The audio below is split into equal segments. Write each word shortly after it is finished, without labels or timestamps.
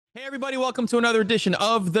Hey, everybody, welcome to another edition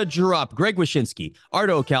of The Drop. Greg Wyshynski,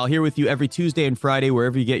 Arda Öcal here with you every Tuesday and Friday,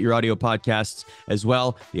 wherever you get your audio podcasts, as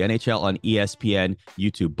well. The NHL on ESPN,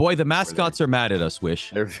 YouTube. Boy, the mascots are mad at us,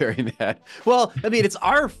 Wish. They're very mad. Well, I mean, it's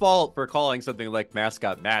our fault for calling something like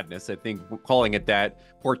Mascot Madness. I think calling it that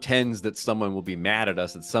portends that someone will be mad at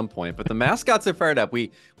us at some point. But the mascots are fired up.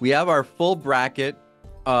 We have our full bracket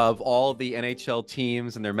of all the NHL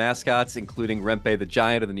teams and their mascots, including Rempe the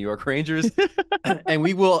Giant of the New York Rangers. And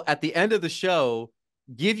we will, at the end of the show,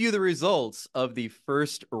 give you the results of the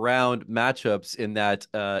first round matchups in that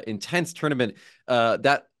intense tournament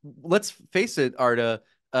that, let's face it, Arda,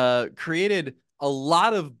 created a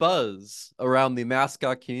lot of buzz around the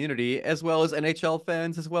mascot community, as well as NHL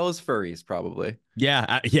fans, as well as furries, probably.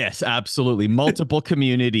 Yeah, yes, absolutely. Multiple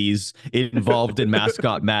communities involved in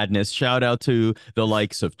Mascot Madness. Shout out to the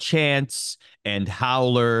likes of Chance and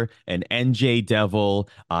Howler and NJ Devil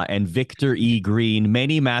and Victor E. Green.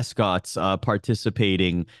 Many mascots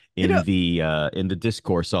participating in the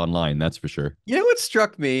discourse online. That's for sure. You know what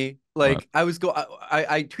struck me? Like I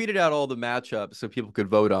tweeted out all the matchups so people could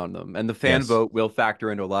vote on them, and the fan vote will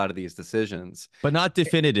factor into a lot of these decisions. But not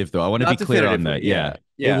definitive, though. I want to be clear on that. Yeah,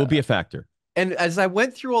 it will be a factor. And as I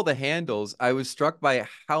went through all the handles, I was struck by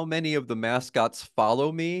how many of the mascots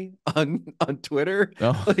follow me on Twitter.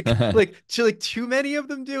 Oh. like too many of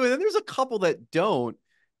them do, and then there's a couple that don't.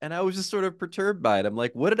 And I was just sort of perturbed by it. I'm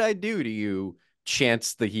like, what did I do to you,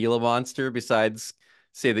 Chance the Gila monster? Besides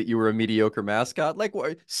say that you were a mediocre mascot, like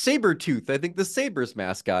what? Sabretooth. I think the Sabres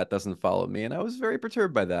mascot doesn't follow me, and I was very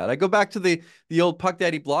perturbed by that. I go back to the old Puck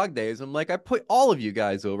Daddy blog days. I'm like, I put all of you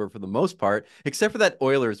guys over for the most part, except for that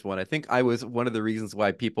Oilers one. I think I was one of the reasons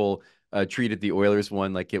why people treated the Oilers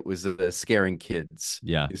one like it was scaring kids.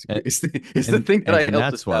 Yeah, is the thing that I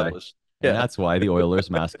helped establish. And that's why the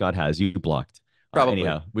Oilers mascot has you blocked. Probably.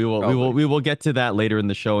 Anyhow, we will get to that later in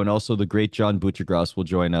the show, and also the great John Buccigross will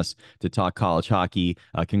join us to talk college hockey.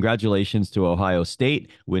 Congratulations to Ohio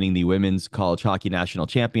State winning the women's college hockey national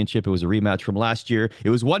championship. It was a rematch from last year. It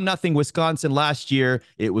was 1-0 Wisconsin last year.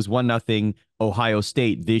 It was 1-0 Ohio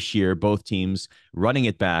State this year. Both teams running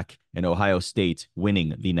it back, and Ohio State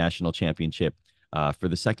winning the national championship for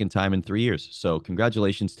the second time in 3 years. So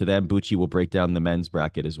congratulations to them. Bucci will break down the men's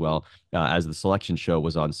bracket as well as the selection show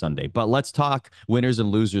was on Sunday. But let's talk winners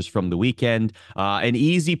and losers from the weekend. An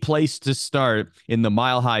easy place to start in the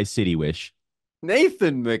Mile High City, Wish.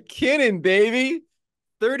 Nathan MacKinnon, baby.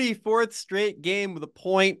 34th straight game with a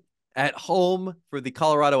point at home for the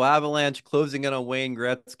Colorado Avalanche, closing in on Wayne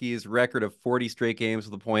Gretzky's record of 40 straight games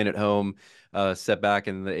with a point at home, set back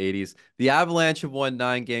in the 80s. The Avalanche have won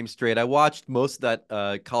 9 games straight. I watched most of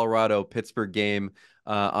that Colorado-Pittsburgh game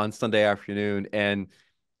on Sunday afternoon, and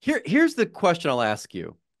here's the question I'll ask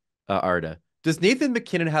you, Arda. Does Nathan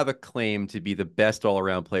MacKinnon have a claim to be the best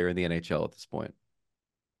all-around player in the NHL at this point?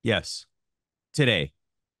 Yes. Today.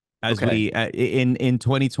 As we in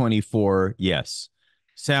 2024, yes.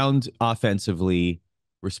 Sound offensively,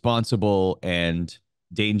 responsible and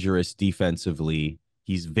dangerous defensively.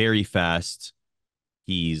 He's very fast.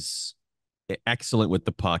 He's excellent with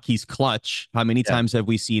the puck. He's clutch. How many times have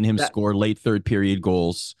we seen him score late third period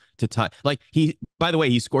goals to tie? Like by the way,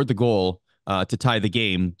 he scored the goal to tie the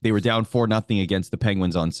game. They were down 4-0 against the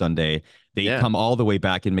Penguins on Sunday. They come all the way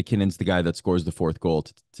back, and MacKinnon's the guy that scores the 4th goal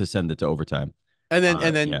to send it to overtime. And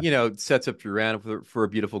then sets up Duran for a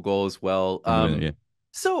beautiful goal as well.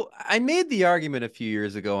 So I made the argument a few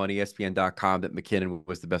years ago on ESPN.com that MacKinnon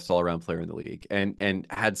was the best all-around player in the league, and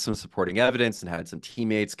had some supporting evidence and had some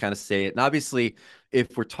teammates kind of say it. And obviously,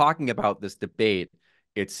 if we're talking about this debate,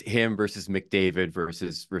 it's him versus McDavid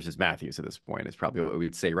versus Matthews at this point is probably what we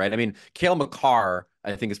would say, right? I mean, Cale Makar,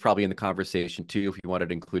 I think, is probably in the conversation too, if you wanted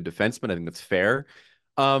to include defensemen. I think that's fair.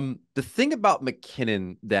 The thing about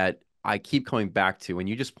MacKinnon that I keep coming back to, and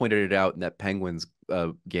you just pointed it out in that Penguins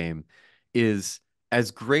game, is as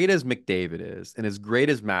great as McDavid is, and as great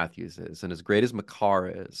as Matthews is, and as great as Makar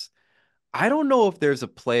is, I don't know if there's a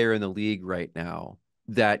player in the league right now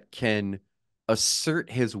that can assert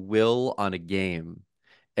his will on a game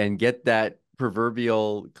and get that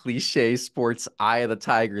proverbial cliche sports eye of the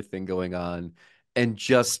tiger thing going on and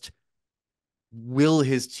just will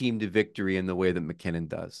his team to victory in the way that MacKinnon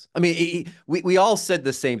does. I mean, we all said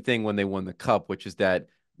the same thing when they won the cup, which is that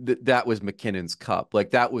that was MacKinnon's cup. Like,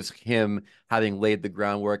 that was him having laid the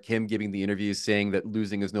groundwork, him giving the interview saying that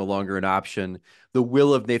losing is no longer an option. The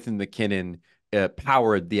will of Nathan MacKinnon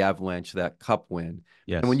powered the Avalanche to that cup win.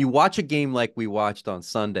 Yes. And when you watch a game like we watched on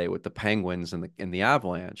Sunday with the Penguins and the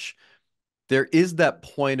Avalanche, there is that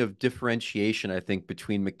point of differentiation, I think,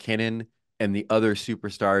 between MacKinnon and the other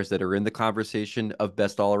superstars that are in the conversation of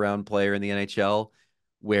best all-around player in the NHL,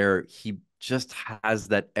 where he just has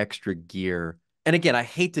that extra gear. And again, I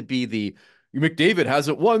hate to be the McDavid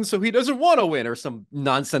hasn't won, so he doesn't want to win or some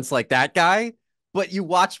nonsense like that guy. But you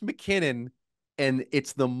watch MacKinnon, and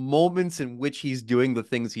it's the moments in which he's doing the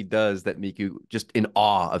things he does that make you just in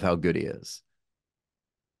awe of how good he is.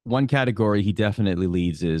 One category he definitely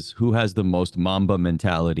leads is who has the most Mamba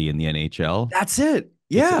mentality in the NHL. That's it.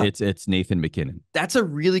 It's Yeah. it's Nathan MacKinnon. That's a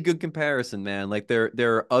really good comparison, man. Like there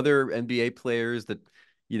are other NBA players that,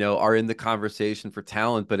 are in the conversation for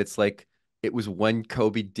talent, but it's like it was when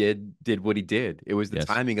Kobe did what he did. It was the Yes.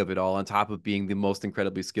 timing of it all on top of being the most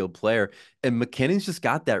incredibly skilled player. And MacKinnon's just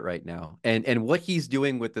got that right now. And what he's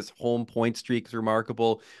doing with this home point streak is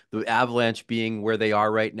remarkable. The Avalanche being where they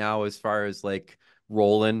are right now as far as like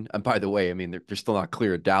rolling. And by the way, I mean they're still not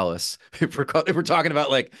clear of Dallas. If we're talking about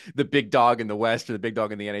like the big dog in the West or the big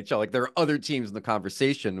dog in the NHL, like there are other teams in the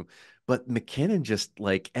conversation. But MacKinnon just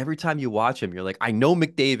like every time you watch him, you're like, I know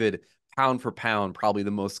McDavid, pound for pound, probably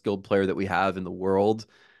the most skilled player that we have in the world.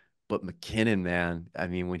 But MacKinnon, man, I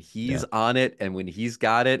mean, when he's Yeah. on it and when he's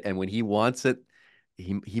got it and when he wants it,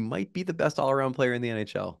 he might be the best all around player in the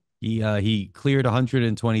NHL. He cleared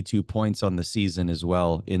 122 points on the season as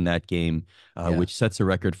well in that game, Yeah. which sets a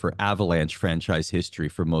record for Avalanche franchise history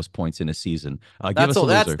for most points in a season. Give That's us a all.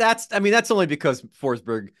 loser. I mean, that's only because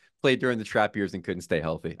Forsberg played during the trap years and couldn't stay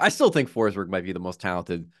healthy. I still think Forsberg might be the most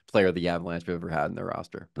talented player the Avalanche have ever had in their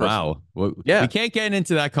roster. Personally. Wow. Well, we Yeah. can't get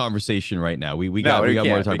into that conversation right now. We No, got we more to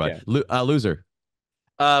can't. talk We about. can't. Loser.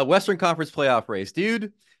 Western Conference playoff race,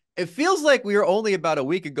 dude. It feels like we were only about a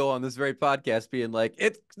week ago on this very podcast being like,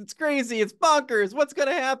 it's crazy, it's bonkers. What's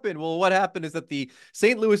gonna happen? Well, what happened is that the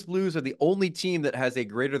St. Louis Blues are the only team that has a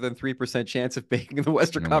greater than 3% chance of making the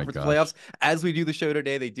Western Oh my Conference gosh. playoffs. As we do the show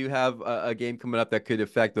today, they do have a game coming up that could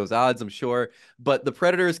affect those odds, I'm sure. But the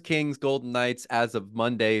Predators, Kings, Golden Knights, as of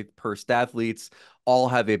Monday, per Stathletes, all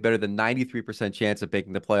have a better than 93% chance of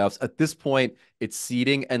making the playoffs. At this point, it's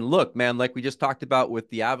seeding. And look, man, like we just talked about with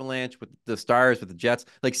the Avalanche, with the Stars, with the Jets,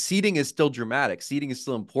 like seeding is still dramatic. Seeding is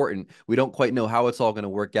still important. We don't quite know how it's all going to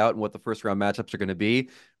work out and what the first round matchups are going to be.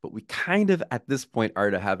 But we kind of, at this point,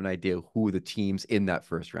 are to have an idea who the teams in that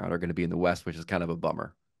first round are going to be in the West, which is kind of a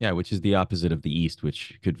bummer. Yeah, which is the opposite of the East,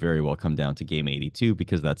 which could very well come down to game 82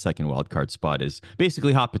 because that second wild card spot is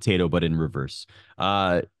basically hot potato, but in reverse.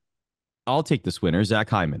 I'll take this winner, Zach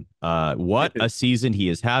Hyman. What a season he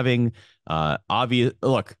is having. Obvious.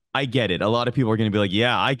 Look, I get it. A lot of people are going to be like,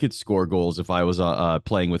 "Yeah, I could score goals if I was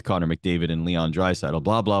playing with Connor McDavid and Leon Draisaitl."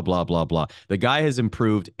 Blah blah blah blah blah. The guy has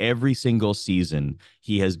improved every single season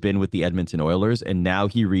he has been with the Edmonton Oilers, and now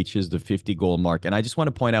he reaches the 50 goal mark. And I just want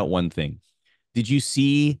to point out one thing. Did you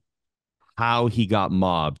see how he got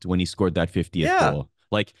mobbed when he scored that 50th Yeah. goal?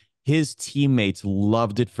 Like his teammates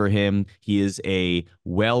loved it for him. He is a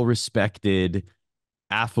well-respected,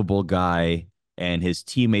 affable guy, and his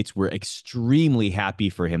teammates were extremely happy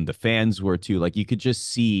for him. The fans were too. Like you could just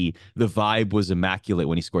see the vibe was immaculate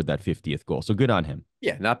when he scored that 50th goal. So good on him.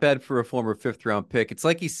 Yeah, not bad for a former fifth round pick. It's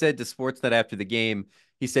like he said to Sportsnet after the game.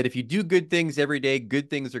 He said, if you do good things every day, good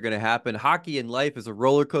things are going to happen. Hockey and life is a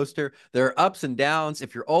roller coaster. There are ups and downs.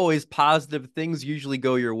 If you're always positive, things usually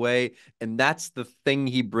go your way. And that's the thing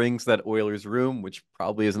he brings that Oilers room, which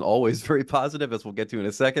probably isn't always very positive, as we'll get to in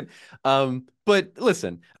a second. But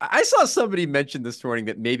listen, I saw somebody mention this morning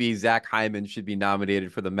that maybe Zach Hyman should be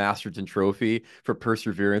nominated for the Masterton Trophy for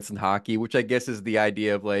perseverance in hockey, which I guess is the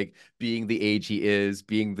idea of like being the age he is,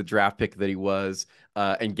 being the draft pick that he was,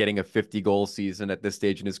 and getting a 50-goal season at this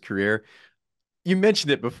stage in his career. You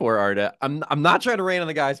mentioned it before, Arda. I'm not trying to rain on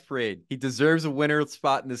the guy's parade. He deserves a winner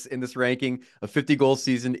spot in this ranking. A 50-goal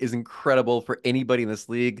season is incredible for anybody in this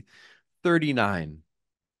league. 39,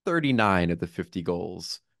 39 of the 50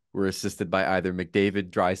 goals were assisted by either McDavid,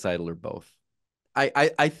 Draisaitl, or both.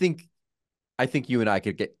 I think you and I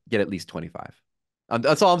could get at least 25.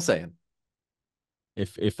 That's all I'm saying.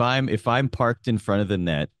 If I'm parked in front of the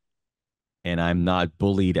net and I'm not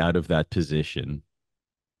bullied out of that position,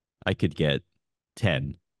 I could get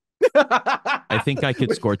 10. I think I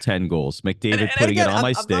could score 10 goals. McDavid putting again, it on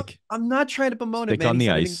my stick. I'm not trying to bemoan it, Stick man. on He's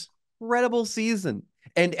the had ice. an incredible season.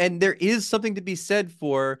 And there is something to be said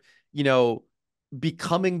for,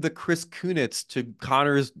 becoming the Chris Kunitz to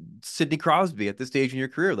Connor's Sidney Crosby at this stage in your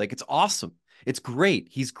career. Like, it's awesome. It's great.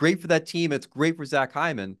 He's great for that team. It's great for Zach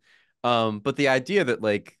Hyman. But the idea that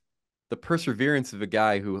like the perseverance of a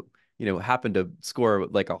guy who, happened to score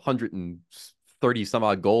like 130 some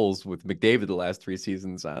odd goals with McDavid the last 3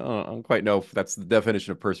 seasons. I don't quite know if that's the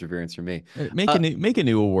definition of perseverance for me. Make a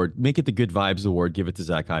new award. Make it the Good Vibes Award. Give it to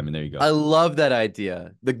Zach Hyman. There you go. I love that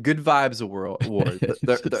idea. The Good Vibes Award.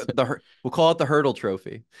 We'll call it the Hurdle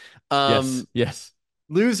Trophy. Yes. Yes.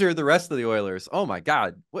 Loser, the rest of the Oilers. Oh my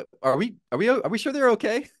God. What are we sure they're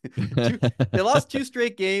okay? They lost two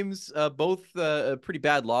straight games, both pretty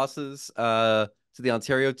bad losses to the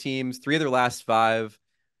Ontario teams, three of their last five.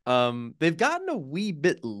 They've gotten a wee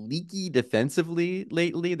bit leaky defensively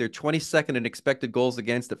lately. They're 22nd in expected goals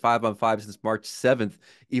against at 5-on-5 since March 7th,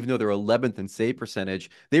 even though they're 11th in save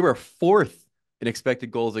percentage. They were fourth in expected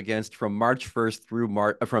goals against from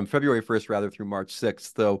February 1st rather through March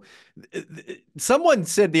 6th. So someone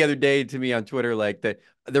said the other day to me on Twitter like that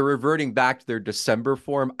they're reverting back to their December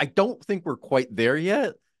form. I don't think we're quite there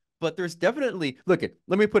yet, but there's definitely let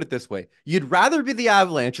me put it this way. You'd rather be the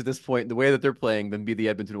Avalanche at this point in the way that they're playing than be the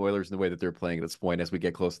Edmonton Oilers in the way that they're playing at this point as we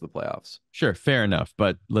get close to the playoffs. Sure, fair enough.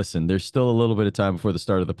 But listen, there's still a little bit of time before the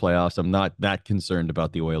start of the playoffs. I'm not that concerned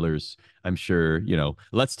about the Oilers. I'm sure,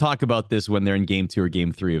 let's talk about this when they're in game 2 or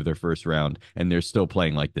game 3 of their first round and they're still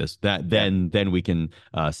playing like this. Then we can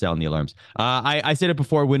sound the alarms. I said it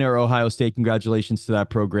before, winner Ohio State. Congratulations to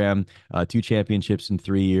that program. 2 championships in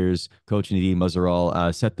 3 years. Coach Nadine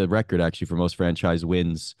Muzaral set the record actually for most franchise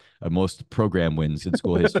wins, most program wins in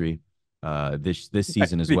school history. This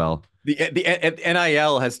season as well. The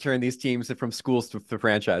NIL has turned these teams from schools to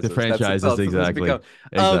franchises. The franchises, exactly.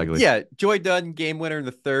 Yeah, Joy Dunn, game winner in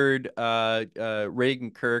the third.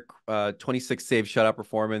 Reagan Kirk, 26 save shutout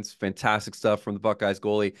performance. Fantastic stuff from the Buckeyes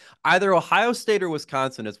goalie. Either Ohio State or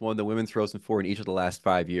Wisconsin has won the women's Frozen Four in each of the last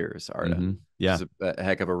 5 years, Arda. Mm-hmm. Yeah. It's a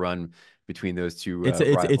heck of a run between those two.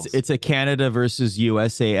 It's a Canada versus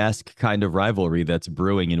USA-esque kind of rivalry that's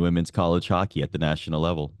brewing in women's college hockey at the national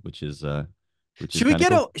level, which is should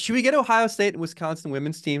we get Ohio State and Wisconsin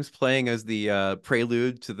women's teams playing as the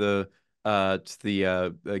prelude to the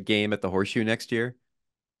game at the Horseshoe next year?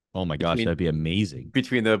 Oh my gosh, that'd be amazing.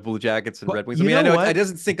 Between the Blue Jackets and Red Wings. I mean, I know it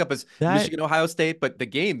doesn't sync up as Michigan, Ohio State, but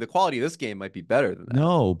the quality of this game might be better than that.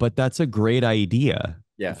 No, but that's a great idea.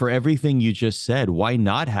 Yeah. For everything you just said, why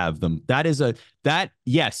not have them?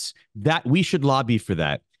 Yes, we should lobby for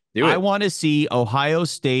that. I want to see Ohio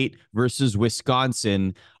State versus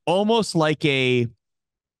Wisconsin, almost like a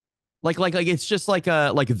it's just like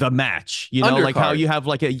the match, Undercard. like how you have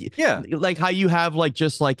like how you have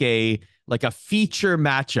just like a feature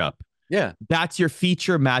matchup. Yeah, that's your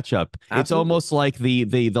feature matchup. Absolutely. It's almost like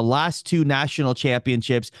the last 2 national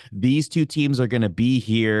championships. These 2 teams are going to be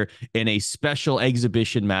here in a special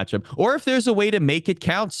exhibition matchup. Or if there's a way to make it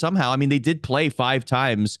count somehow. I mean, they did play 5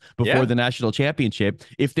 times before the national championship.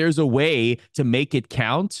 If there's a way to make it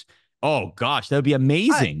count, oh gosh, that would be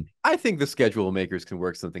amazing. I think the schedule makers can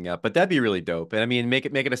work something out, but that'd be really dope. And I mean, make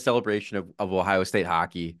it a celebration of Ohio State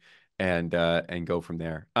hockey and go from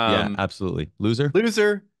there. Yeah, absolutely. Loser.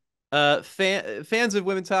 Fans of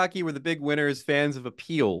women's hockey were the big winners. Fans of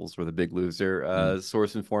appeals were the big loser.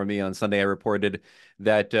 Source informed me on Sunday. I reported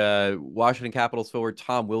that Washington Capitals forward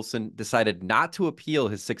Tom Wilson decided not to appeal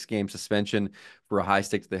his 6-game suspension for a high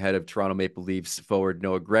stick to the head of Toronto Maple Leafs forward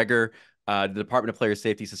Noah Gregor. The Department of Player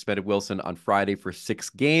Safety suspended Wilson on Friday for 6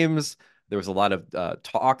 games. There was a lot of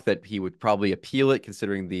talk that he would probably appeal it,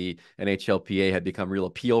 considering the NHLPA had become real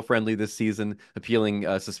appeal friendly this season, appealing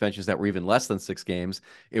suspensions that were even less than 6 games.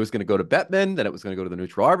 It was going to go to Bettman, then it was going to go to the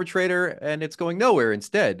neutral arbitrator, and it's going nowhere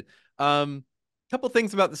instead. Couple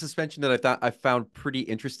things about the suspension that I found pretty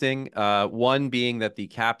interesting. One being that the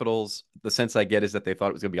Capitals, the sense I get is that they thought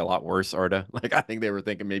it was going to be a lot worse, Arda. Like, I think they were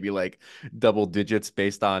thinking maybe like double digits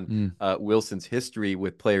based on Wilson's history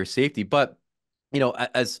with player safety. But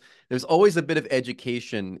as there's always a bit of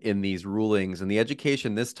education in these rulings, and the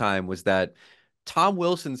education this time was that Tom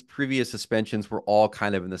Wilson's previous suspensions were all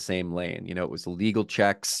kind of in the same lane. It was illegal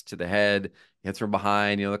checks to the head, hits from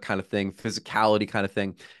behind, that kind of thing, physicality kind of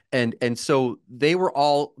thing. And so they were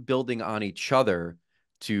all building on each other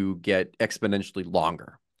to get exponentially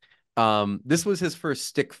longer. This was his first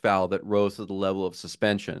stick foul that rose to the level of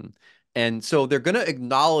suspension. And so they're going to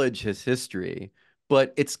acknowledge his history,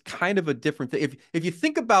 but it's kind of a different thing. If you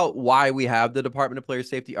think about why we have the Department of Player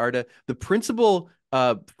Safety, Arda, the principal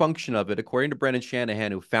function of it, according to Brendan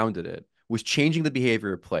Shanahan, who founded it, was changing the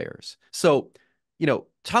behavior of players. So,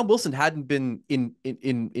 Tom Wilson hadn't been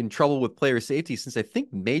in trouble with player safety since I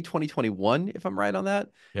think May 2021, if I'm right on that.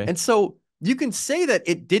 Okay. And so you can say that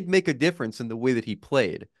it did make a difference in the way that he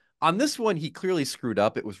played. On this one, he clearly screwed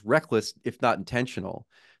up. It was reckless, if not intentional.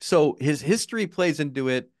 So his history plays into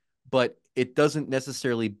it, but it doesn't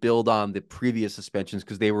necessarily build on the previous suspensions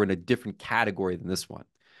because they were in a different category than this one.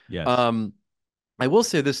 Yes. I will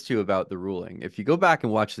say this too about the ruling. If you go back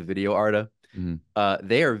and watch the video, Arda,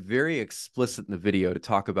 they are very explicit in the video to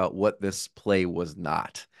talk about what this play was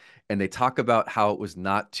not. And they talk about how it was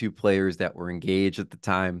not 2 players that were engaged at the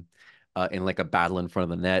time. in like a battle in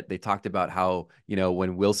front of the net. They talked about how,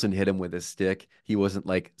 when Wilson hit him with his stick, he wasn't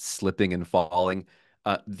like slipping and falling.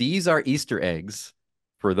 These are Easter eggs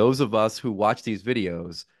for those of us who watch these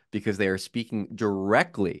videos because they are speaking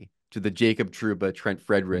directly to the Jacob Trouba, Trent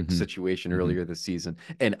Frederick situation earlier this season.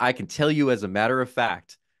 And I can tell you as a matter of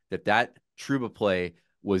fact that Trouba play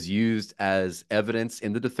was used as evidence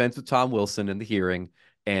in the defense of Tom Wilson in the hearing.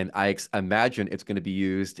 And I imagine it's going to be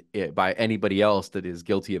used by anybody else that is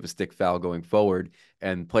guilty of a stick foul going forward.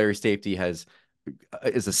 And player safety is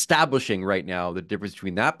establishing right now the difference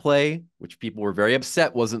between that play, which people were very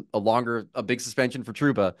upset wasn't a big suspension for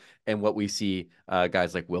Trouba, and what we see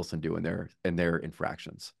guys like Wilson do in their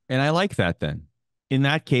infractions. And I like that then. In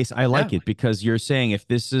that case, I like it because you're saying if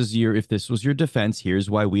this was your defense, here's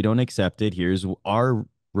why we don't accept it. Here's our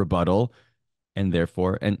rebuttal. And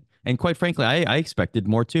therefore, and quite frankly, I expected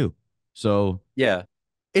more too. So yeah.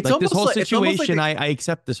 It's like this whole situation. I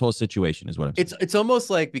accept this whole situation is what I'm saying. It's almost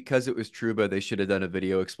like because it was Trouba, they should have done a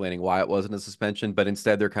video explaining why it wasn't a suspension, but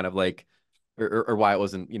instead they're kind of like, or why it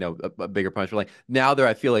wasn't, a bigger punishment. Like now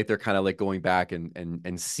I feel like they're kind of like going back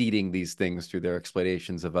and seeding these things through their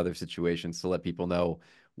explanations of other situations to let people know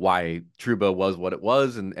why Trouba was what it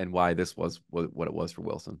was and why this was what it was for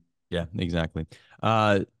Wilson. Yeah, exactly.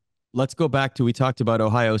 Let's go back to, we talked about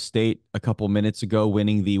Ohio State a couple minutes ago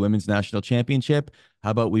winning the women's national championship.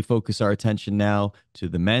 How about we focus our attention now to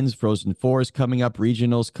the men's Frozen Fours coming up,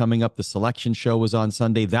 regionals coming up. The selection show was on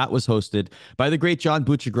Sunday. That was hosted by the great John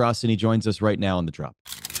Buccigross, and he joins us right now on the drop.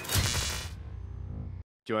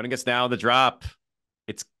 Joining us now on the drop,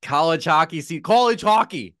 it's college hockey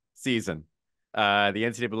season. The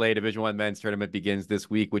NCAA Division I men's tournament begins this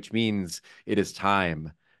week, which means it is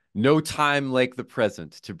time. No time like the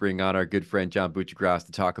present to bring on our good friend John Buccigross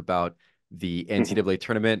to talk about the NCAA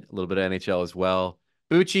tournament, a little bit of NHL as well.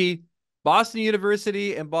 Bucci, Boston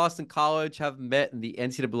University and Boston College have met in the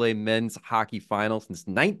NCAA men's hockey final since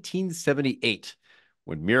 1978,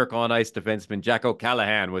 when Miracle on Ice defenseman Jack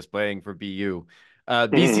O'Callahan was playing for BU.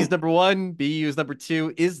 BC's number one, BU's number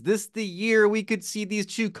two. Is this the year we could see these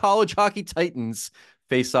two college hockey titans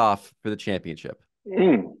face off for the championship?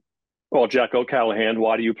 Well, Jack O'Callahan,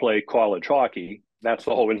 why do you play college hockey? That's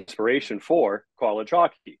the whole inspiration for college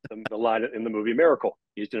hockey, the line in the movie Miracle.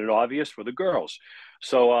 Isn't it obvious for the girls?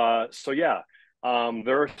 So yeah,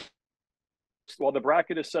 the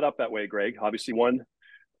bracket is set up that way, Greg. Obviously, 1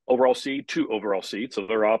 overall seed, 2 overall seeds, so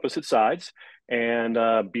they're opposite sides. And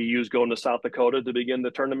BU's going to South Dakota to begin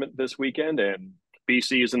the tournament this weekend, and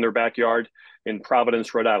BC is in their backyard in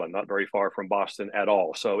Providence, Rhode Island, not very far from Boston at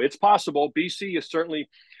all. So it's possible. BC is certainly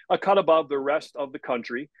a cut above the rest of the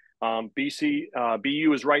country.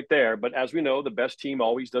 BU is right there, but as we know, the best team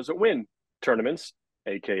always doesn't win tournaments,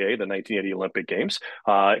 aka the 1980 Olympic Games,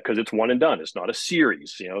 because it's one and done. It's not a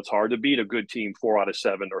series. It's hard to beat a good team 4 out of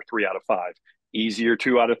 7 or 3 out of 5. Easier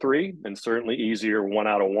 2 out of 3, and certainly easier 1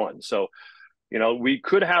 out of 1. So, we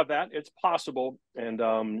could have that. It's possible,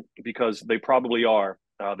 and because they probably are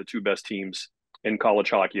the 2 best teams in college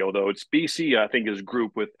hockey, although it's BC, I think, is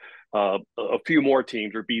grouped with a few more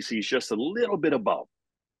teams where BC is just a little bit above.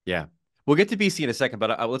 Yeah. We'll get to BC in a second,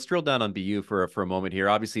 but let's drill down on BU for a moment here.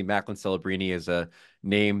 Obviously, Macklin Celebrini is a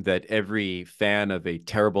name that every fan of a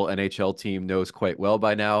terrible NHL team knows quite well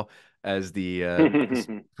by now as the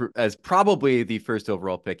as probably the first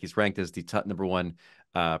overall pick. He's ranked as the number 1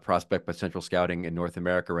 prospect by Central Scouting in North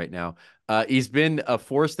America right now. He's been a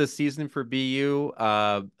force this season for BU.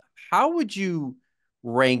 How would you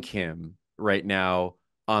rank him right now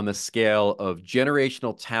on the scale of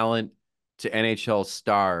generational talent to NHL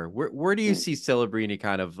star? Where do you see Celebrini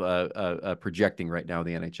kind of projecting right now in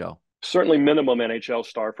the NHL? Certainly minimum NHL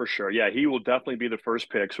star for sure. Yeah, he will definitely be the first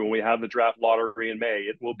pick. So when we have the draft lottery in May,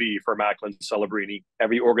 it will be for Macklin Celebrini.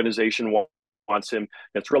 Every organization wants him.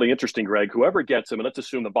 It's really interesting, Greg. Whoever gets him, and let's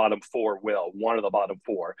assume the bottom 4 will, one of the bottom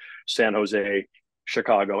 4, San Jose,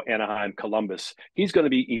 Chicago, Anaheim, Columbus, he's going to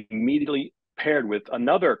be immediately paired with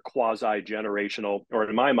another quasi-generational, or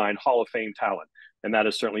in my mind, Hall of Fame talent. And that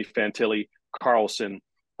is certainly Fantilli, Carlson,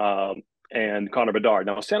 and Connor Bedard.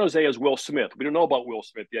 Now, San Jose has Will Smith. We don't know about Will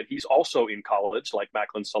Smith yet. He's also in college, like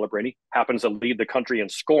Macklin Celebrini, happens to lead the country in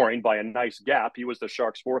scoring by a nice gap. He was the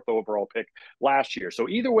Sharks' 4th overall pick last year. So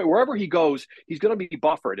either way, wherever he goes, he's going to be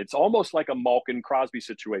buffered. It's almost like a Malkin-Crosby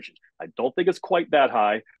situation. I don't think it's quite that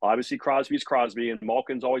high. Obviously, Crosby's Crosby, and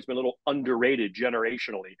Malkin's always been a little underrated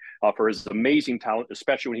generationally for his amazing talent,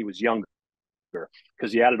 especially when he was younger.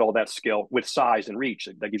 because he added all that skill with size and reach.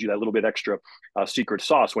 That gives you that little bit extra secret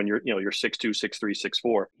sauce when you're 6'2", 6'3",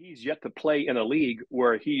 6'4". He's yet to play in a league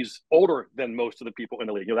where he's older than most of the people in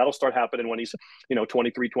the league. That'll start happening when he's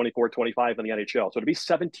 23, 24, 25 in the NHL. So to be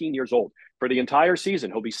 17 years old for the entire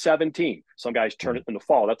season, he'll be 17. Some guys turn it in the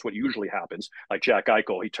fall. That's what usually happens. Like Jack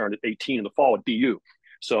Eichel, he turned it 18 in the fall at BU.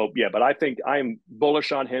 So, yeah, but I think I'm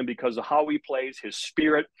bullish on him because of how he plays, his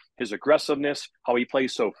spirit, his aggressiveness, how he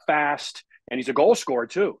plays so fast. And he's a goal scorer,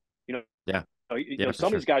 too. Some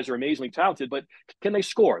of these guys are amazingly talented, but can they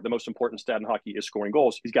score? The most important stat in hockey is scoring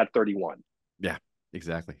goals. He's got 31. Yeah,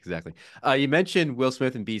 exactly. You mentioned Will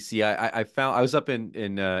Smith in BC. I was up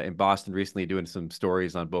in Boston recently doing some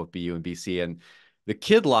stories on both BU and BC, and the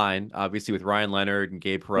kid line, obviously with Ryan Leonard and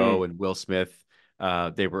Gabe Perreault and Will Smith.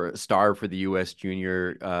 They were a star for the U.S.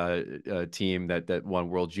 junior team that won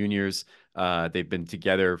World Juniors. They've been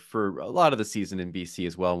together for a lot of the season in BC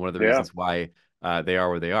as well. And one of the reasons why they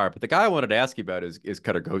are where they are. But the guy I wanted to ask you about is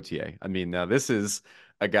Cutter Gauthier. I mean, now this is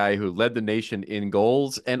a guy who led the nation in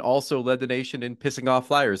goals and also led the nation in pissing off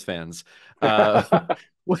Flyers fans.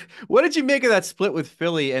 What did you make of that split with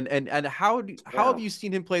Philly? And how have you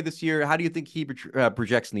seen him play this year? How do you think he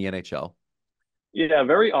projects in the NHL? Yeah,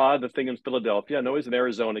 very odd, the thing in Philadelphia. I know he's an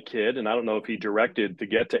Arizona kid, and I don't know if he directed to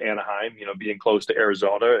get to Anaheim, being close to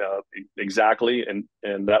Arizona exactly,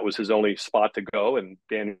 and that was his only spot to go, and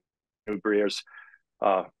Dan Brier's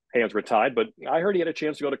hands were tied. But I heard he had a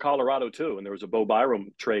chance to go to Colorado, too, and there was a Bo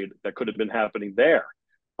Byram trade that could have been happening there,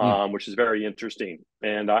 which is very interesting.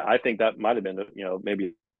 And I think that might have been,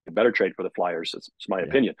 maybe a better trade for the Flyers. It's my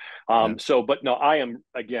opinion. But no, I am,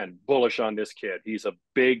 again, bullish on this kid. He's a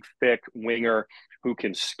big, thick winger who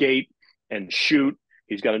can skate and shoot.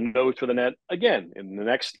 He's got a nose for the net. Again, in the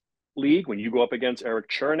next league, when you go up against Eric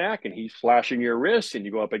Chernak and he's flashing your wrist, and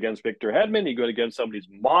you go up against Victor Hedman, you go against some of these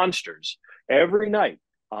monsters every night.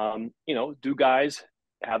 Do guys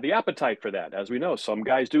have the appetite for that? As we know, some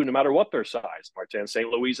guys do, no matter what their size. Martin St.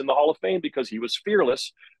 Louis in the Hall of Fame because he was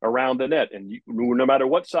fearless around the net. And no matter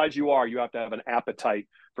what size you are, you have to have an appetite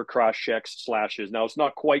for cross checks, slashes. Now, it's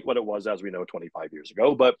not quite what it was, as we know, 25 years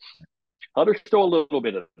ago, but there's still a little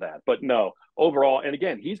bit of that. But no, overall, and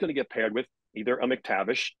again, he's going to get paired with either a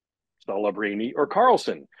McTavish, Celebrini, or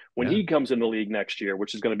Carlson when he comes in the league next year,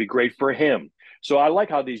 which is going to be great for him. So I like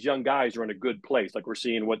how these young guys are in a good place. Like we're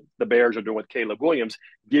seeing what the Bears are doing with Caleb Williams,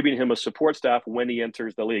 giving him a support staff when he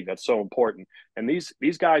enters the league. That's so important. And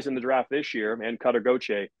these guys in the draft this year, and Cutter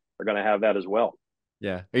Gauthier, are going to have that as well.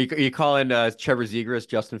 Yeah. Are you calling Trevor Zegras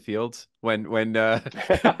Justin Fields when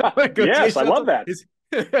yes, I love that.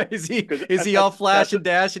 Is he all flash and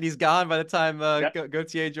dash and he's gone by the time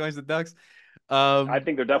Gauthier joins the Ducks? I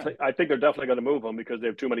think they're definitely going to move him because they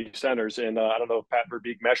have too many centers, and I don't know if Pat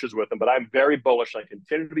Verbeek meshes with them, but I'm very bullish. I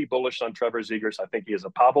continue to be bullish on Trevor Zegras. I think he has a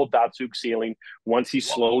Pavel Datsyuk ceiling once he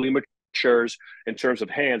slowly matures in terms of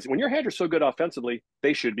hands. When your hands are so good offensively,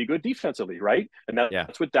 they should be good defensively, right? And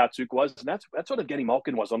that's what Datsyuk was, and that's what Evgeny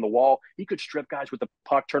Malkin was on the wall. He could strip guys with the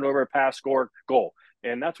puck, turnover, pass, score, goal.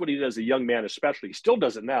 And that's what he does as a young man, especially. He still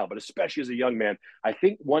does it now, but especially as a young man. I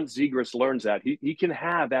think once Zegras learns that, he can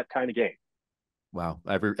have that kind of game. Wow.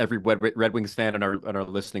 Every Red Wings fan in our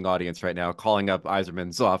listening audience right now calling up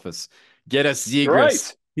Yzerman's office. Get us Zegras.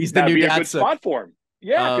 Right. He's the new Datsyuk. Good spot for him.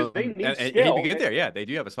 Yeah, because they need skill. And he get there. Yeah, they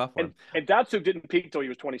do have a spot for him. And Datsyuk didn't peak until he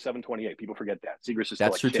was 27, 28. People forget that. Zegras is still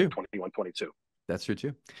like 21, 22. That's true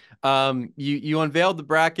too. You unveiled the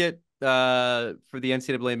bracket for the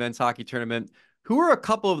NCAA men's hockey tournament. Who are a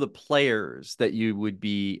couple of the players that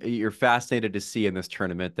you're fascinated to see in this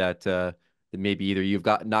tournament that maybe either you've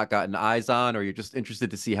not gotten eyes on, or you're just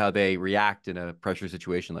interested to see how they react in a pressure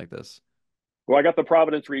situation like this? Well, I got the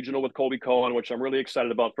Providence Regional with Colby Cohen, which I'm really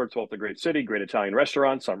excited about. First of all, it's a great city, great Italian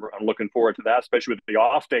restaurants. I'm looking forward to that, especially with the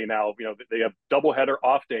off day now. They have doubleheader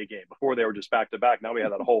off day game. Before they were just back to back. Now we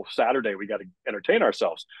have that whole Saturday. We got to entertain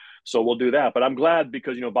ourselves. So we'll do that. But I'm glad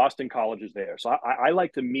because, Boston College is there. So I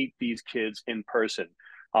like to meet these kids in person.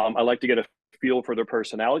 I like to get a feel for their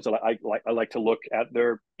personalities. I like to look at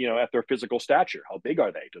their physical stature. How big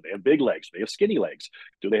are they? Do they have big legs? Do they have skinny legs?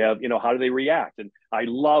 Do they have, how do they react? And I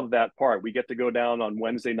love that part. We get to go down on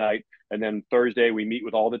Wednesday night, and then Thursday we meet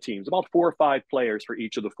with all the teams, about 4 or 5 players for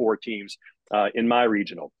each of the 4 teams in my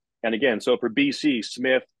regional. And again, so for BC,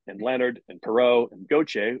 Smith and Leonard and Perreault and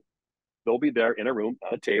Gauthier, they'll be there in a room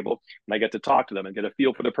at a table, and I get to talk to them and get a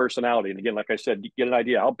feel for their personality. And again, like I said, get an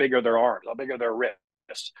idea. How big are their arms? How big are their wrists?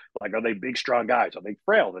 Like, are they big, strong guys? Are they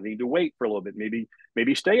frail? They need to wait for a little bit,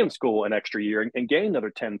 maybe stay in school an extra year and gain another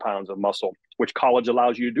 10 pounds of muscle, which college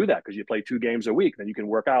allows you to do that because you play 2 games a week. Then you can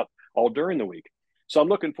work out all during the week. So I'm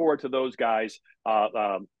looking forward to those guys,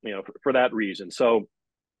 for that reason. So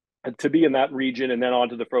to be in that region and then on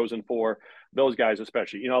to the Frozen Four, those guys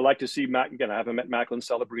especially. I like to see Mac again. I haven't met Macklin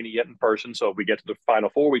Celebrini yet in person, so if we get to the Final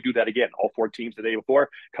Four, we do that again. All 4 teams the day before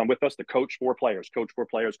come with us to coach 4 players, coach 4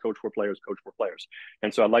 players, coach 4 players, coach 4 players.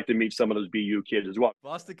 And so I'd like to meet some of those BU kids as well.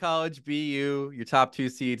 Boston College, BU, your top 2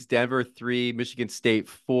 seeds, Denver 3, Michigan State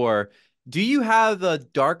 4. Do you have a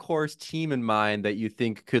dark horse team in mind that you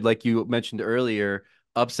think could, like you mentioned earlier,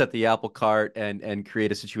 upset the apple cart and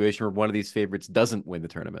create a situation where one of these favorites doesn't win the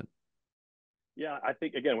tournament? Yeah, I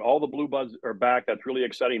think, again, all the Blue Buds are back. That's really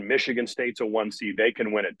exciting. Michigan State's a 1 seed. They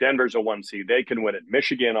can win it. Denver's a 1 seed. They can win it.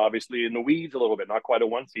 Michigan, obviously, in the weeds a little bit. Not quite a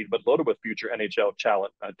 1 seed, but loaded with future NHL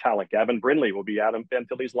talent. Gavin Brindley will be Adam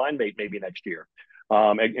Fantilli's line mate maybe next year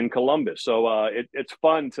in Columbus. So it's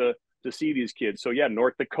fun to see these kids. So, yeah,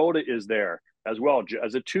 North Dakota is there as well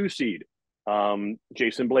as a 2 seed.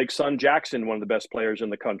 Jason Blake's son Jackson, one of the best players in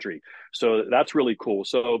the country, so that's really cool.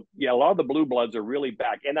 So yeah, a lot of the Blue Bloods are really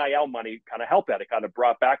back. NIL money kind of helped that. It kind of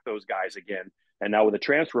brought back those guys again, and now with the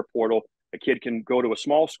transfer portal, a kid can go to a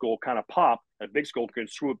small school, kind of pop, a big school can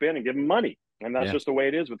swoop in and give him money, and that's just the way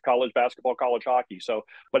it is with college basketball, college hockey. So,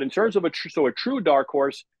 but in terms of a true dark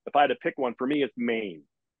horse, if I had to pick one, for me, it's Maine.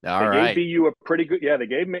 They gave BU a pretty good,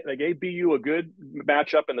 they gave BU a good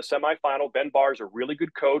matchup in the semifinal. Ben Barr's a really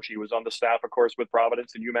good coach. He was on the staff, of course, with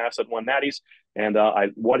Providence and UMass at won Natties. And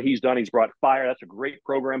what he's done, he's brought fire. That's a great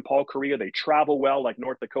program. Paul Correa, they travel well like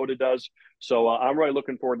North Dakota does. So I'm really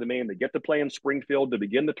looking forward to Maine. They get to play in Springfield to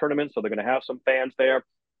begin the tournament, so they're going to have some fans there.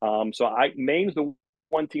 Maine's the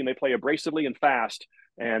one team they play abrasively and fast.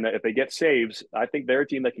 And if they get saves, I think they're a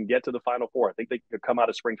team that can get to the Final Four. I think they could come out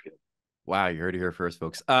of Springfield. Wow, you heard it here first,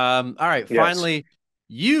 folks. All right, yes. Finally,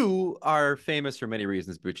 you are famous for many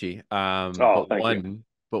reasons, Bucci.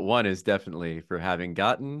 But one is definitely for having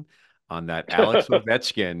gotten on that Alex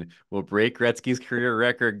Ovechkin will break Gretzky's career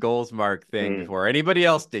record goals mark thing before anybody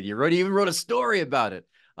else did. You even wrote a story about it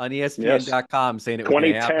on ESPN.com saying it was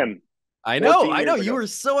 2010. I know. You were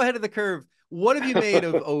so ahead of the curve. What have you made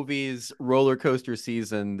of Ovi's roller coaster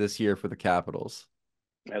season this year for the Capitals?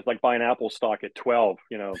 It's like buying Apple stock at 12,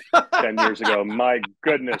 10 years ago. My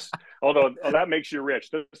goodness. Although that makes you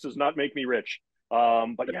rich. This does not make me rich.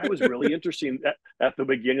 But yeah, it was really interesting at the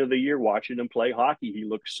beginning of the year watching him play hockey. He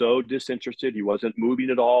looked so disinterested. He wasn't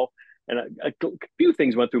moving at all. And a few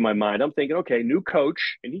things went through my mind. I'm thinking, okay, new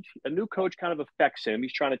coach, and a new coach kind of affects him.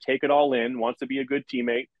 He's trying to take it all in, wants to be a good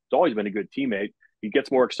teammate. He's always been a good teammate. He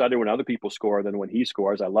gets more excited when other people score than when he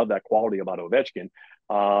scores. I love that quality about Ovechkin.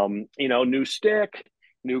 New stick,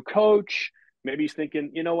 new coach. Maybe he's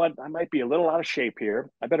thinking, you know what, I might be a little out of shape here.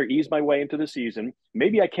 I better ease my way into the season.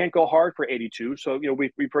 Maybe I can't go hard for 82. So,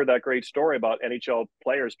 we've heard that great story about NHL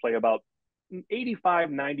players play about 85,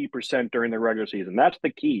 90% during the regular season. That's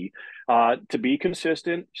the key, to be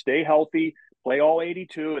consistent, stay healthy, play all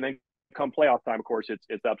 82, and then come playoff time, of course, it's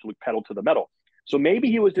absolute pedal to the metal. So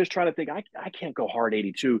maybe he was just trying to think, I can't go hard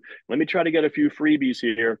 82. Let me try to get a few freebies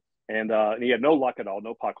here. And he had no luck at all,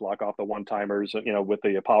 no puck luck off the one-timers, with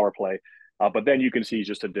the power play. But then you can see he's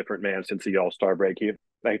just a different man since the All-Star break.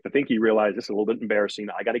 I think he realized this is a little bit embarrassing.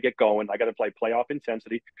 I got to get going. I got to play playoff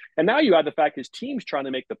intensity. And now you add the fact his team's trying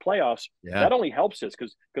to make the playoffs. Yeah. That only helps us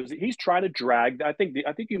because he's trying to drag. I think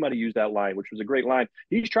you might have used that line, which was a great line.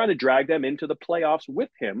 He's trying to drag them into the playoffs with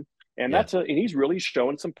him. And and he's really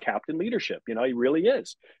showing some captain leadership. He really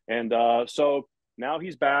is. And so now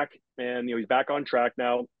he's back, and he's back on track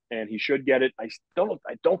now, and he should get it. I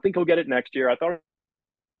don't think he'll get it next year. I thought it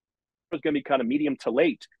was going to be kind of medium to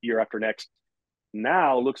late year after next.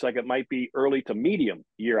 Now it looks like it might be early to medium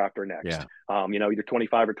year after next. Yeah. Either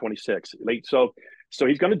 25 or 26 late. So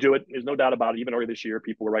he's going to do it. There's no doubt about it. Even earlier this year,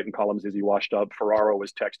 people were writing columns, is he washed up? Ferraro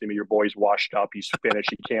was texting me, your boy's washed up. He's finished.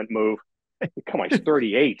 He can't move. Come on, he's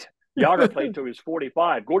 38. Yager played till he was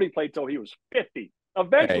 45. Gordy played till he was 50.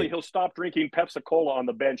 Eventually, he'll stop drinking Pepsi-Cola on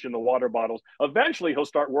the bench in the water bottles. Eventually, he'll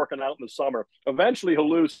start working out in the summer. Eventually, he'll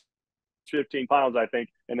lose 15 pounds, I think,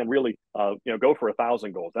 and then really, go for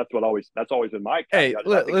 1,000 goals. That's always been my caveat.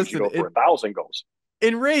 Listen, go for 1,000 goals.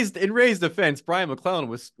 In Ray's defense, Brian McClellan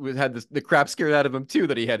had the crap scared out of him too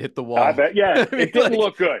that he had hit the wall. I bet, yeah, it didn't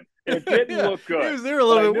look good. It didn't look good. They were a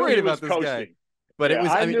little bit worried about this guy, but it was.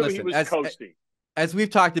 I knew he was coasting. As we've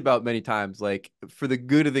talked about many times, like for the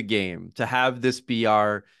good of the game, to have this be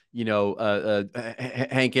our,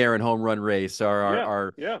 Hank Aaron home run race,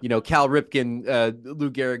 our Cal Ripken,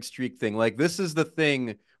 Lou Gehrig streak thing. Like this is the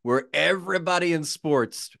thing where everybody in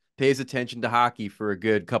sports pays attention to hockey for a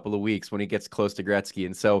good couple of weeks when he gets close to Gretzky.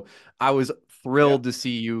 And so I was thrilled to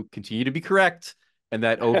see you continue to be correct and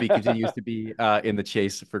that Ovi continues to be in the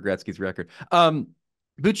chase for Gretzky's record.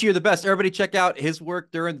 Bucci, you're the best. Everybody check out his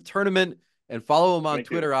work during the tournament and follow him on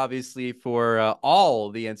Twitter, obviously, for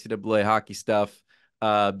all the NCAA hockey stuff,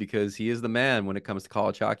 because he is the man when it comes to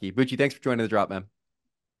college hockey. Bucci, thanks for joining the drop, man.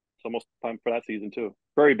 It's almost time for that season, too.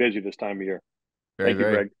 Very busy this time of year. Thank you,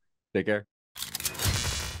 Greg. Take care.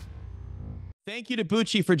 Thank you to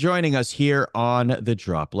Bucci for joining us here on The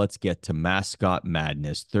Drop. Let's get to Mascot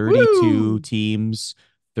Madness. 32 teams,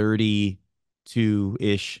 32-ish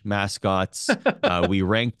mascots. We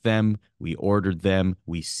ranked them, we ordered them,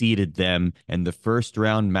 we seeded them, and the first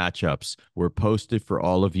round matchups were posted for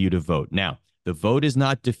all of you to vote. Now, the vote is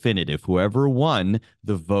not definitive. Whoever won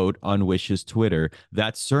the vote on Wysh's Twitter,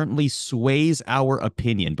 that certainly sways our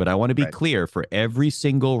opinion. But I want to be clear, for every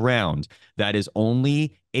single round, that is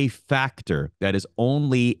only a factor. That is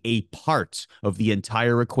only a part of the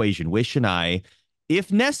entire equation. Wysh and I,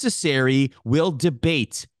 if necessary, will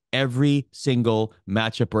debate every single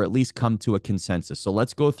matchup, or at least come to a consensus. So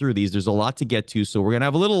let's go through these. There's a lot to get to, so we're going to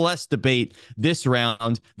have a little less debate this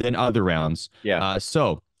round than other rounds.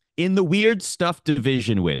 So in the weird stuff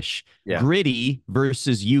division, Wysh, Gritty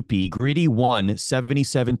versus UP. Gritty won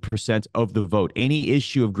 77% of the vote. Any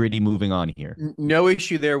issue of Gritty moving on here? No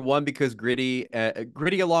issue there. One, because Gritty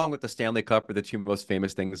along with the Stanley Cup are the two most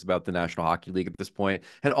famous things about the National Hockey League at this point.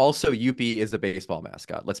 And also UP is a baseball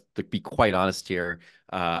mascot. Let's be quite honest here.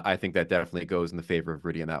 I think that definitely goes in the favor of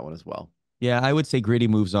Gritty in that one as well. Yeah, I would say Gritty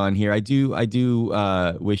moves on here. I do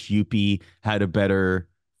wish UP had a better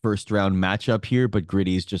first round matchup here, but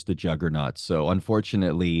Gritty is just a juggernaut. So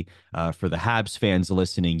unfortunately, for the Habs fans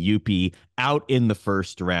listening, UP out in the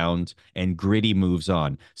first round, and Gritty moves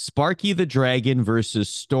on. Sparky the Dragon versus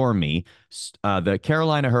Stormy. The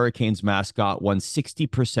Carolina Hurricanes mascot won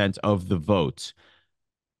 60% of the vote.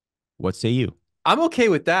 What say you? I'm okay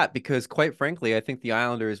with that because, quite frankly, I think the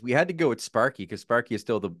Islanders, we had to go with Sparky because Sparky is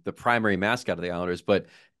still the primary mascot of the Islanders, but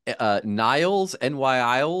Niles, NY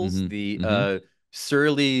Isles, the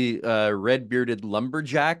surly red-bearded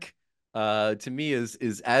lumberjack, to me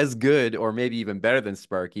is as good or maybe even better than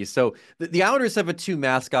Sparky. So the Islanders have a two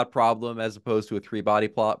mascot problem as opposed to a three body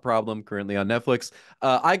plot problem currently on Netflix.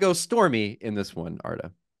 I go Stormy in this one,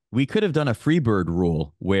 Arda. We could have done a Freebird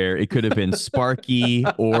rule where it could have been Sparky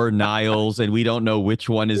or Niles, and we don't know which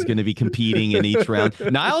one is going to be competing in each round.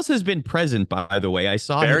 Niles has been present, by the way. I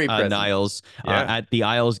saw Niles at the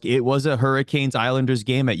Isles. It was a Hurricanes Islanders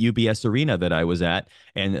game at UBS Arena that I was at,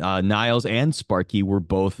 and Niles and Sparky were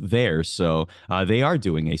both there. So they are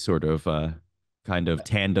doing a sort of kind of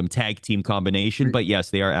tandem tag team combination. But yes,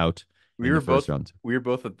 they are out. We were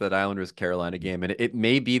both at that Islanders Carolina game, and it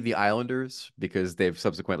may be the Islanders because they've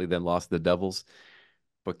subsequently then lost the Devils.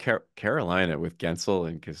 But Carolina with Gensel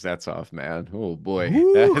and Kuznetsov, man, oh boy,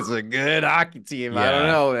 that is a good hockey team. I don't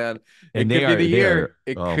know, man. It could be the year.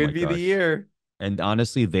 It could be the year. And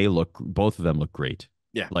honestly, both of them look great.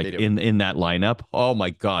 Yeah, like in that lineup. Oh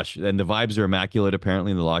my gosh, and the vibes are immaculate.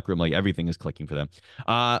 Apparently in the locker room, like everything is clicking for them.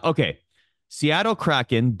 Okay. Seattle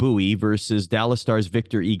Kraken, Bowie versus Dallas Stars,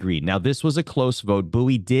 Victor E. Green. Now, this was a close vote.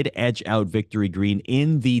 Bowie did edge out Victor E. Green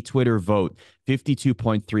in the Twitter vote,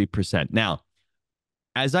 52.3%. Now,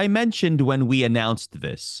 as I mentioned when we announced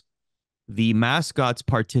this, the mascot's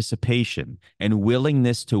participation and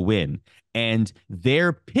willingness to win and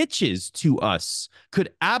their pitches to us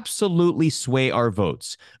could absolutely sway our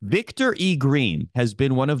votes. Victor E. Green has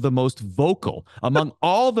been one of the most vocal among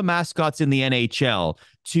all the mascots in the NHL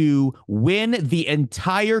to win the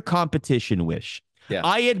entire competition, Wysh. Yeah.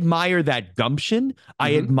 I admire that gumption.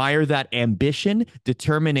 I admire that ambition,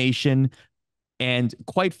 determination, and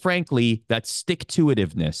quite frankly, that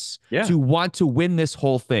stick-to-itiveness to want to win this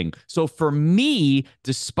whole thing. So for me,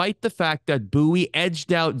 despite the fact that Bowie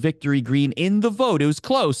edged out Victor E. Green in the vote, it was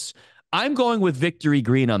close, I'm going with Victor E.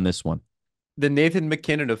 Green on this one. The Nathan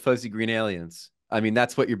MacKinnon of Fuzzy Green Aliens. I mean,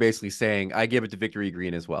 that's what you're basically saying. I give it to Victor E.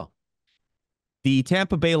 Green as well. The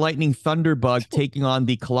Tampa Bay Lightning Thunderbug taking on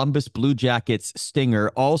the Columbus Blue Jackets Stinger.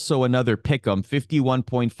 Also another pick'em,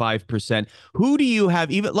 51.5%. Who do you have?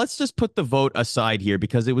 Even let's just put the vote aside here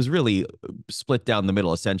because it was really split down the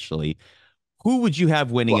middle, essentially. Who would you have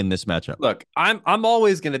winning in this matchup? Look, I'm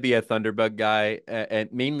always going to be a Thunderbug guy,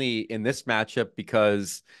 and mainly in this matchup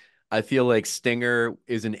because I feel like Stinger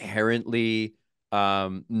is inherently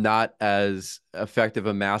not as effective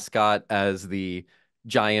a mascot as the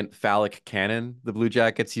giant phallic cannon the Blue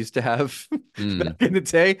Jackets used to have back in the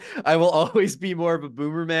day. I will always be more of a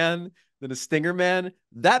boomer man than a stinger man.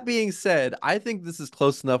 That being said, I think this is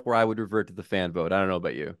close enough where I would revert to the fan vote. I don't know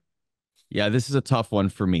about you. Yeah, this is a tough one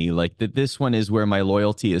for me. Like this one is where my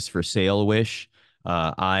loyalty is for sale, Wysh.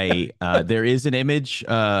 There is an image.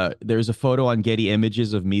 There's a photo on Getty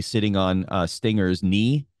Images of me sitting on Stinger's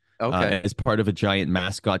knee as part of a giant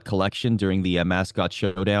mascot collection during the mascot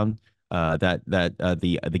showdown.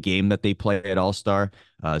 The game that they play at All Star.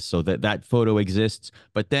 So that photo exists.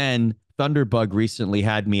 But then Thunderbug recently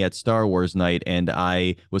had me at Star Wars night, and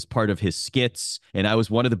I was part of his skits, and I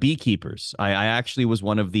was one of the beekeepers. I actually was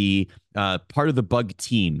one of the part of the bug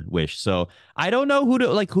team, Wish. So I don't know who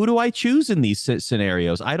do I choose in these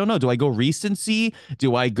scenarios? I don't know. Do I go recency?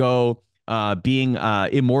 Do I go being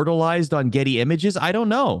immortalized on Getty Images? I don't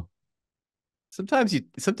know. Sometimes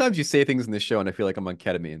you say things in this show and I feel like I'm on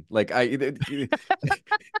ketamine. Like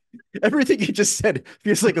everything you just said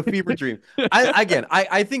feels like a fever dream.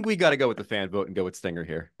 I think we got to go with the fan vote and go with Stinger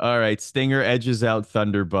here. All right, Stinger edges out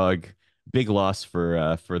Thunderbug. Big loss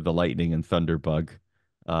for the Lightning and Thunderbug.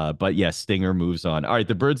 But yes, Stinger moves on. All right,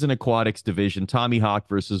 the Birds and Aquatics division, Tommy Hawk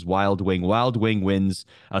versus Wild Wing. Wild Wing wins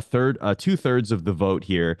 2/3 of the vote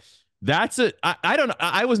here. I don't know.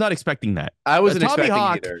 I was not expecting that. I wasn't expecting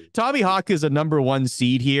either. Tommy Hawk is a number 1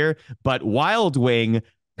 seed here, but Wild Wing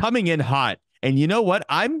coming in hot. And you know what?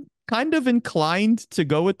 I'm kind of inclined to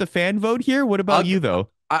go with the fan vote here. What about you, though?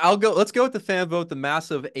 I'll go. Let's go with the fan vote. The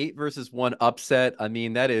massive 8-1 upset. I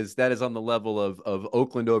mean, that is on the level of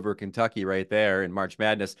Oakland over Kentucky right there in March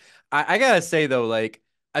Madness. I gotta say though, like,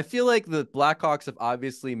 I feel like the Blackhawks have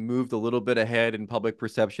obviously moved a little bit ahead in public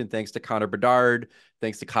perception thanks to Connor Bedard,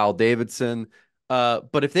 thanks to Kyle Davidson.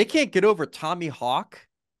 But if they can't get over Tommy Hawk,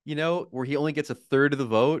 where he only gets a third of the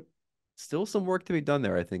vote, still some work to be done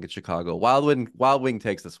there, I think, in Chicago. Wild Wing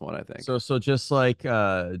takes this one, I think. So just like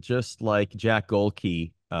Jack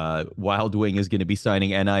Golke, Wild Wing is going to be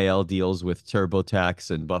signing NIL deals with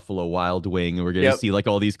TurboTax and Buffalo Wild Wing. We're going to see like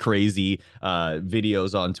all these crazy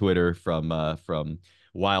videos on Twitter from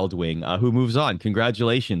Wild Wing, who moves on.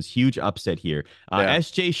 Congratulations. Huge upset here.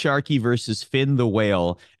 SJ Sharkey versus Finn the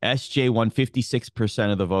Whale. SJ won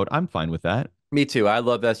 56% of the vote. I'm fine with that. Me too. I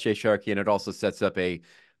love SJ Sharkey, and it also sets up a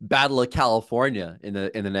Battle of California in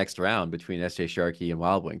the next round between SJ Sharkey and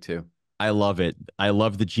Wild Wing too. I love it. I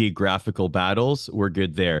love the geographical battles. We're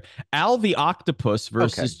good there. Al the Octopus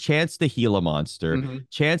versus Chance the Gila Monster. Mm-hmm.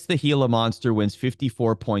 Chance the Gila Monster wins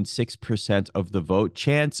 54.6% of the vote.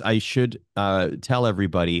 Chance, I should tell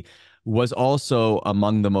everybody, was also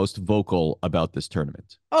among the most vocal about this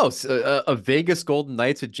tournament. Oh, so a Vegas Golden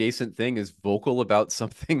Knights adjacent thing is vocal about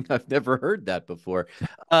something. I've never heard that before.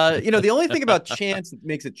 The only thing about Chance that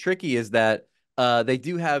makes it tricky is that they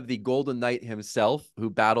do have the Golden Knight himself who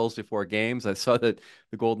battles before games. I saw that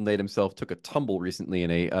the Golden Knight himself took a tumble recently in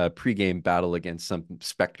a pregame battle against some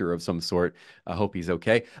specter of some sort. I hope he's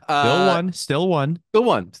okay. Still won.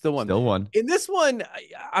 In this one,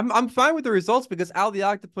 I'm fine with the results because Al the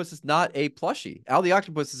Octopus is not a plushie. Al the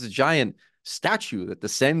Octopus is a giant statue that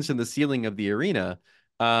descends from the ceiling of the arena.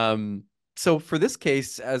 So for this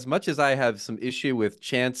case, as much as I have some issue with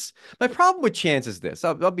Chance, my problem with Chance is this.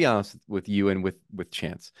 I'll be honest with you and with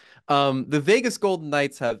Chance. The Vegas Golden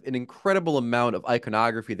Knights have an incredible amount of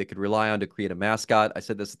iconography they could rely on to create a mascot. I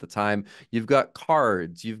said this at the time. You've got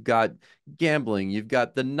cards, you've got gambling, you've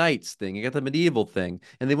got the Knights thing, you got the medieval thing,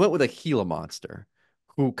 and they went with a Gila monster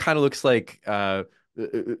who kind of looks like an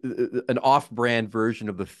off-brand version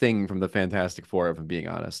of the Thing from the Fantastic Four, if I'm being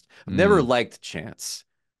honest. I've never liked Chance,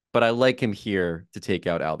 but I like him here to take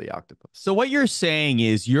out Al the Octopus. So what you're saying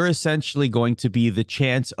is you're essentially going to be the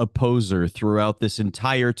Chance opposer throughout this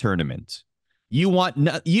entire tournament. You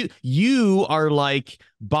are like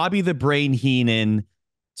Bobby the Brain Heenan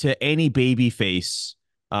to any babyface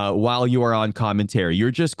while you are on commentary.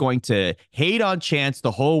 You're just going to hate on Chance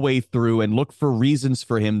the whole way through and look for reasons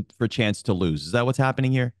for Chance to lose. Is that what's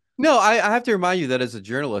happening here? No, I have to remind you that as a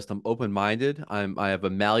journalist, I'm open-minded. I have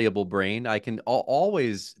a malleable brain. I can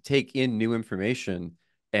always take in new information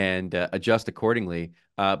and adjust accordingly.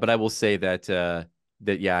 But I will say that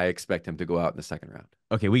I expect him to go out in the second round.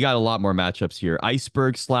 Okay, we got a lot more matchups here.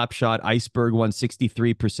 Iceberg Slapshot. Iceberg won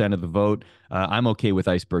 63% of the vote. I'm okay with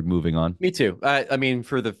Iceberg moving on. Me too. I mean,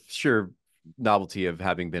 for the sheer novelty of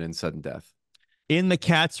having been in sudden death. In the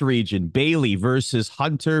Cats region, Bailey versus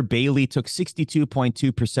Hunter. Bailey took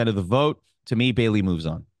 62.2% of the vote. To me, Bailey moves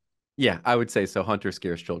on. Yeah, I would say so. Hunter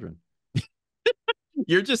scares children.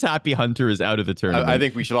 You're just happy Hunter is out of the tournament. I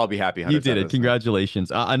think we should all be happy Hunter. You did it.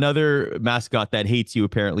 Congratulations. Another mascot that hates you,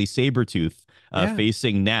 apparently, Sabretooth,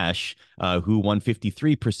 facing Nash, who won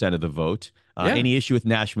 53% of the vote. Any issue with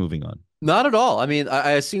Nash moving on? Not at all. I mean,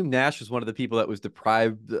 I assume Nash was one of the people that was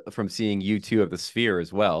deprived from seeing U2 of the Sphere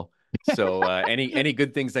as well. So any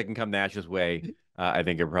good things that can come Nash's way, I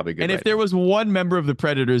think are probably good. And if there was one member of the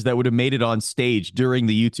Predators that would have made it on stage during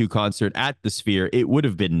the U2 concert at the Sphere, it would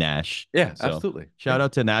have been Nash. Yeah, so, absolutely. Shout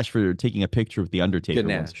out to Nash for taking a picture with the Undertaker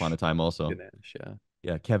Ganache. once upon a time also. Ganache, yeah.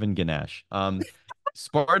 Yeah, Kevin Ganache.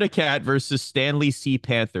 Sparta Cat versus Stanley C.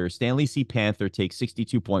 Panther. Stanley C. Panther takes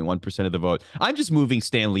 62.1% of the vote. I'm just moving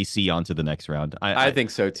Stanley C. onto the next round. I think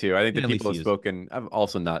so too. I think the people C have spoken. I'm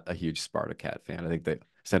also not a huge Sparta Cat fan. I think the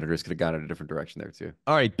Senators could have gone in a different direction there too.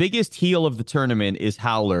 All right, biggest heel of the tournament is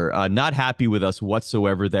Howler. Not happy with us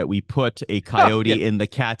whatsoever that we put a Coyote in the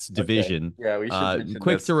Cats division. Okay. Yeah, we should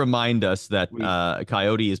quick to remind us that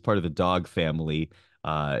Coyote is part of the dog family.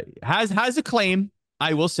 Has a claim.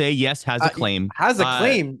 I will say yes, has a claim. Has a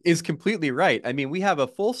claim is completely right. I mean, we have a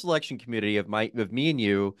full selection committee of me and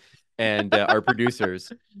you and our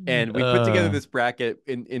producers, and we put together this bracket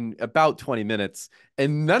in about 20 minutes,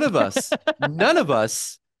 and none of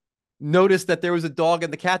us noticed that there was a dog in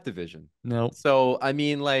the cat division. No. So, I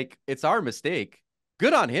mean, like, it's our mistake.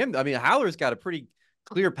 Good on him. I mean, Howler's got a pretty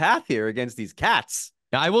clear path here against these cats.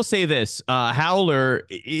 I will say this, Howler,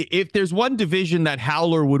 if there's one division that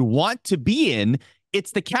Howler would want to be in,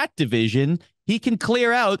 it's the cat division.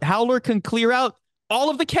 Howler can clear out all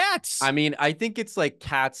of the cats. I mean, I think it's like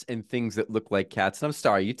cats and things that look like cats. And I'm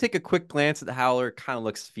sorry, you take a quick glance at the Howler, it kind of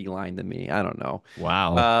looks feline to me. I don't know.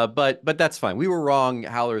 Wow. But that's fine. We were wrong.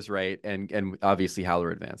 Howler's right. And obviously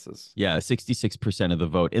Howler advances. Yeah, 66% of the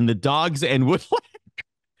vote. In the dogs and woodland.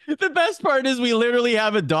 The best part is we literally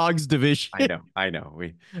have a dogs division. I know.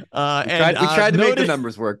 We tried to make the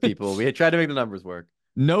numbers work, people. We tried to make the numbers work.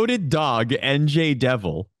 Noted dog, NJ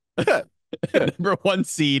Devil. Number 1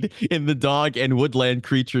 seed in the dog and woodland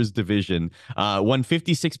creatures division. Won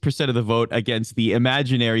 56% of the vote against the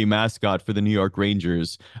imaginary mascot for the New York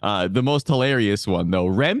Rangers. The most hilarious one, though.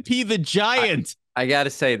 Rempe the Giant. I got to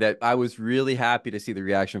say that I was really happy to see the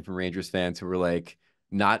reaction from Rangers fans who were like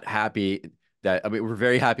not happy. We're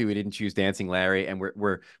very happy we didn't choose Dancing Larry, and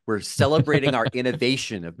we're celebrating our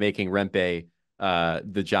innovation of making Rempe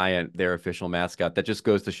the Giant their official mascot. That just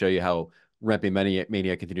goes to show you how Rempe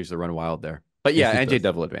Mania continues to run wild there. But yeah, NJ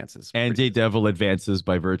Devil advances. NJ Devil advances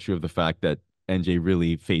by virtue of the fact that NJ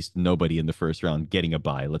really faced nobody in the first round, getting a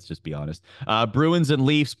bye. Let's just be honest. Bruins and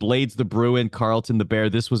Leafs, Blades the Bruin, Carlton the Bear.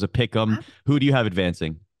 This was a pick'em. Who do you have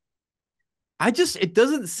advancing? It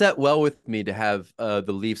doesn't set well with me to have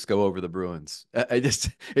the Leafs go over the Bruins.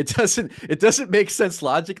 It doesn't make sense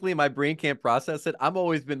logically. My brain can't process it. I've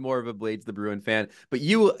always been more of a Blades the Bruin fan, but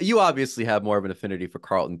you obviously have more of an affinity for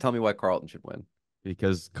Carlton. Tell me why Carlton should win.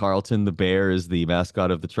 Because Carlton the Bear is the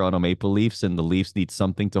mascot of the Toronto Maple Leafs, and the Leafs need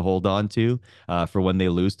something to hold on to for when they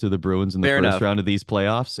lose to the Bruins in the first round of these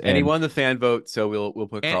playoffs. And he won the fan vote, so we'll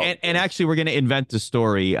put Carlton. And actually, we're going to invent a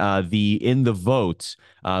story. In the vote,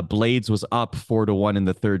 Blades was up 4-1 in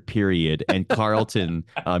the third period, and Carlton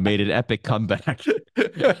made an epic comeback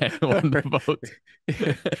and won the vote.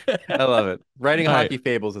 I love it. Writing hockey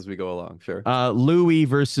fables as we go along. Sure. Louis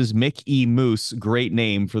versus Mickey Moose. Great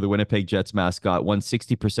name for the Winnipeg Jets mascot. Won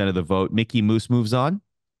 60% of the vote. Mickey Moose moves on.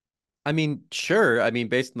 I mean, sure. I mean,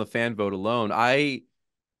 based on the fan vote alone, I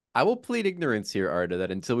will plead ignorance here, Arda,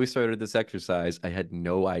 that until we started this exercise, I had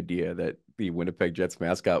no idea that the Winnipeg Jets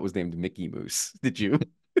mascot was named Mickey Moose. Did you?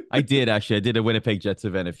 I did actually. I did a Winnipeg Jets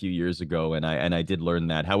event a few years ago, and I did learn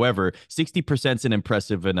that. However, 60% is an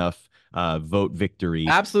impressive enough vote victory.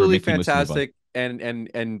 Absolutely fantastic.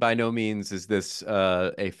 And by no means is this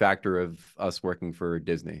a factor of us working for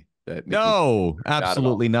Disney. No,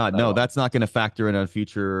 absolutely not. No, that's not going to factor in on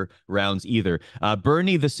future rounds either.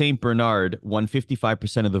 Bernie the St. Bernard won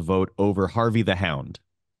 55% of the vote over Harvey the Hound.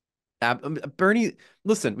 Bernie,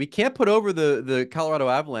 listen, we can't put over the Colorado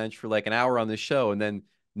Avalanche for like an hour on this show and then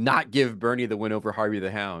not give Bernie the win over Harvey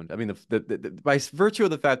the Hound. I mean, by virtue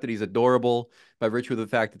of the fact that he's adorable, by virtue of the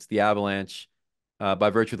fact it's the Avalanche, by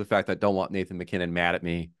virtue of the fact that I don't want Nathan MacKinnon mad at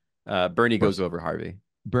me, Bernie goes over Harvey.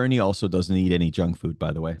 Bernie also doesn't eat any junk food,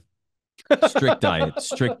 by the way. Strict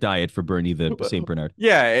diet for Bernie the St. Bernard.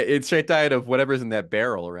 Yeah, it's straight diet of whatever's in that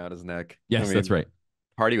barrel around his neck. Yes, that's right.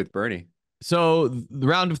 Party with Bernie. So the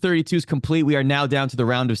round of 32 is complete. We are now down to the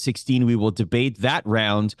round of 16. We will debate that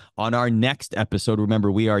round on our next episode.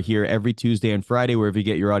 Remember, we are here every Tuesday and Friday, wherever you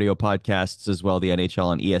get your audio podcasts, as well the NHL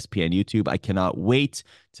on ESPN YouTube. I cannot wait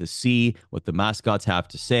to see what the mascots have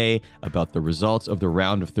to say about the results of the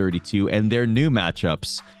round of 32 and their new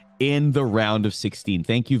matchups in the round of 16.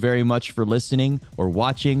 Thank you very much for listening or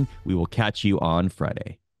watching. We will catch you on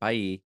Friday. Bye.